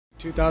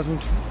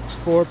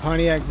2004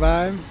 Pontiac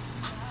Vibe,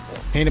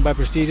 painted by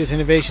Prestigious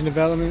Innovation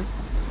Development.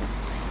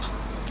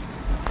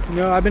 You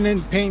know, I've been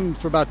in painting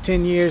for about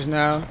 10 years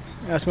now.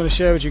 I just want to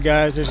share with you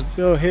guys, there's a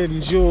little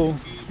hidden jewel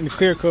in the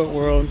clear coat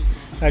world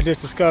I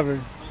just discovered.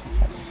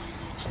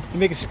 You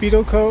make a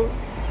Speedokote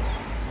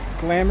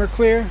Glamour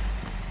Clear.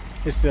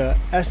 It's the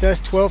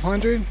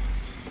SS1200.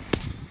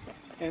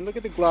 And look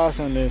at the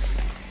gloss on this,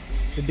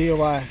 the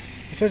DOI.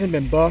 This hasn't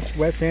been buffed,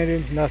 wet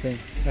sanded, nothing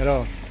at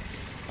all.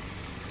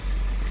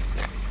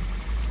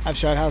 I've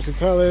shot House of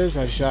Colors,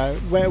 I've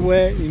shot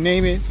wet, you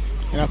name it,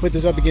 and I put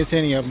this up against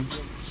any of them.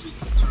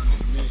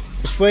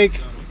 The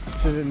Flake,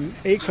 it's an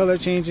 8 color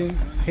changing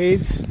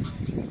Hades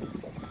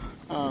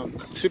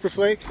Super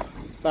Flake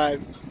by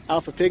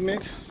Alpha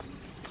Pigments.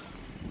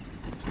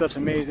 Stuff's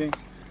amazing.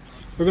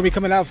 We're going to be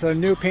coming out with a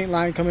new paint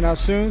line coming out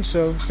soon,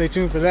 so stay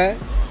tuned for that.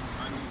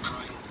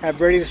 Have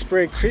ready to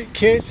spray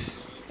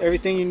kits,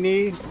 everything you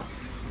need.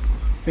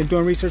 Been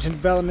doing research and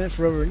development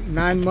for over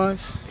 9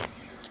 months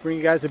to bring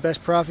you guys the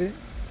best profit.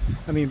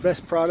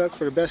 Best product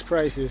for the best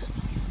prices.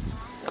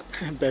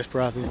 Best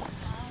profit.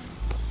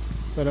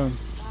 But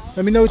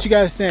let me know what you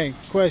guys think.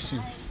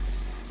 Question: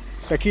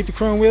 should I keep the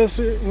chrome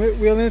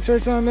wheel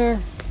inserts on there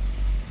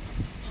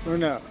or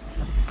no?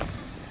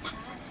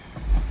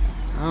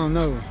 I don't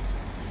know.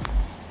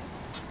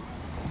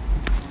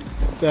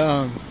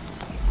 The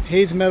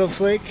Hades Metal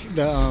Flake,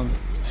 the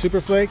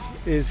Super Flake,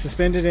 is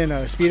suspended in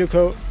a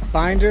Speedokote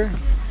binder.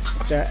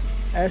 The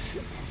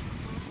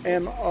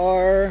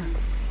SMR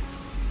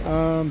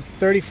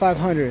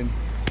 3500.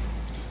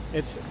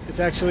 It's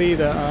actually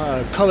the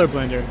color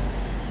blender.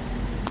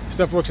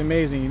 Stuff works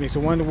amazing. You mix a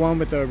 1-to-1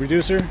 with a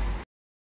reducer.